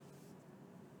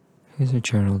Here's a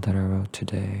journal that I wrote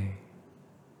today.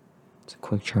 It's a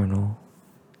quick journal.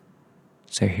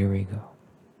 So here we go.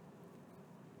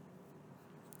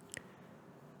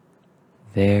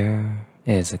 There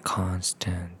is a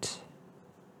constant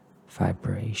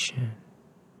vibration.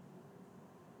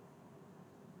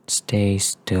 Stay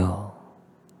still.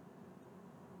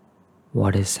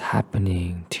 What is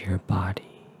happening to your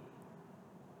body?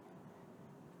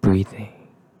 Breathing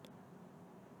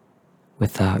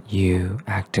without you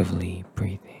actively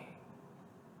breathing.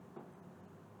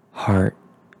 Heart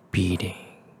beating.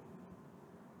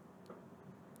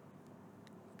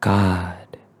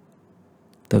 God,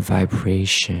 the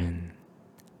vibration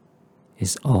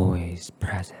is always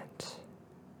present.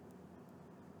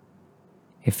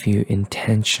 If you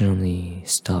intentionally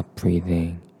stop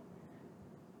breathing,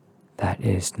 that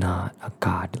is not a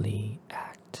godly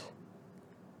act,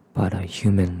 but a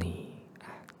humanly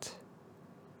act.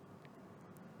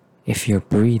 If you're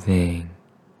breathing,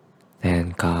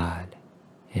 then God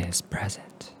is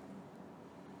present.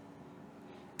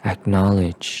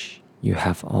 Acknowledge you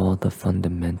have all the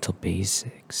fundamental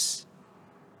basics.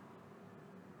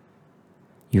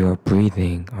 You are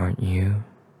breathing, aren't you?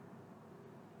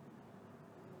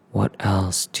 What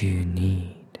else do you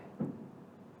need?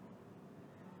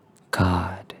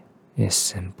 God is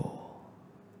simple.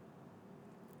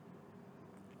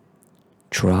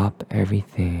 Drop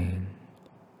everything.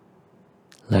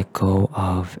 Let go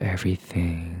of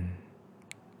everything.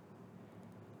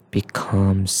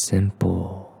 Become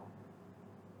simple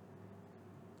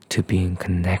to be in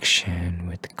connection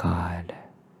with God,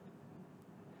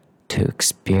 to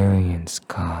experience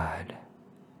God,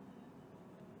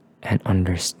 and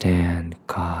understand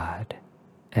God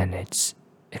and its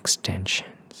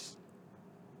extensions.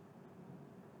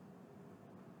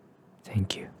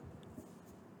 Thank you.